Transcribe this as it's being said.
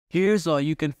Here's how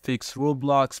you can fix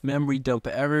Roblox memory dump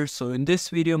error. So in this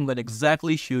video, I'm going to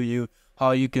exactly show you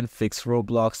how you can fix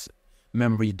Roblox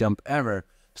memory dump error.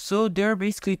 So there are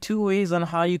basically two ways on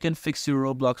how you can fix your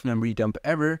Roblox memory dump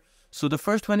error. So the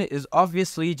first one is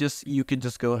obviously you can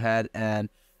just go ahead and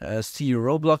see your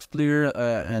Roblox player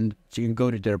and you can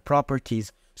go to their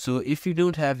properties. So if you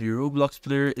don't have your Roblox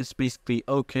player, it's basically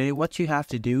okay. What you have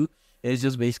to do is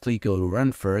just basically go to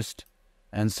run first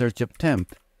and search up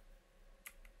temp.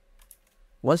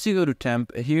 Once you go to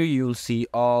temp, here you'll see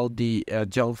all the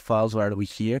junk files right over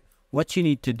here. What you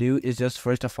need to do is just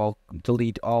first of all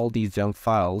delete all these junk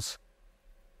files.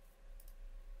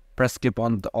 Press skip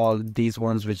on all these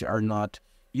ones which are not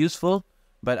useful.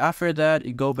 But after that,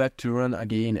 you go back to run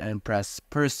again and press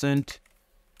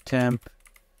 %temp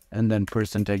and then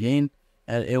 % again,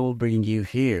 and it will bring you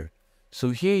here. So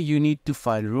here you need to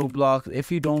find Roblox.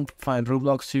 If you don't find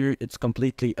Roblox here, it's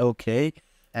completely okay.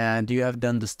 And you have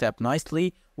done the step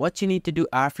nicely. What you need to do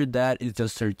after that is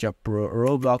just search up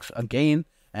Roblox again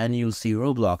and you'll see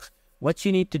Roblox. What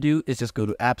you need to do is just go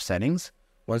to app settings.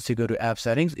 Once you go to app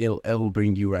settings, it will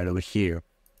bring you right over here.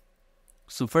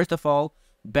 So first of all,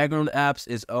 background apps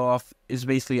is off. It's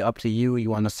basically up to you. You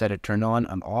want to set it turn on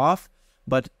and off.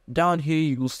 But down here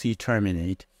you will see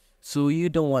terminate. So you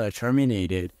don't want to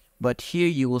terminate it. But here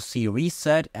you will see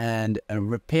reset and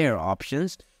repair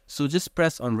options. So just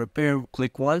press on repair,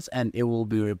 click once and it will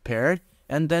be repaired.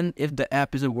 And then if the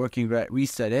app isn't working right,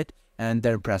 reset it and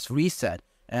then press reset.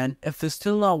 And if it's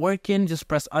still not working, just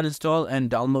press uninstall and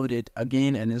download it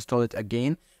again and install it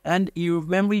again. And your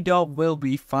memory dump will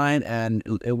be fine and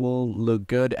it will look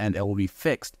good and it will be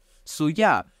fixed. So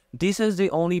yeah, this is the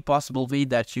only possible way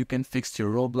that you can fix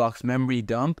your Roblox memory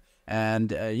dump.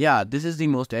 And yeah, this is the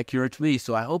most accurate way.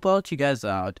 So I hope I helped you guys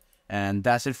out. And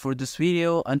that's it for this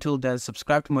video. Until then,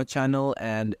 subscribe to my channel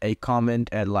and a comment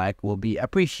and like will be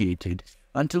appreciated.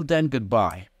 Until then,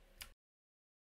 goodbye.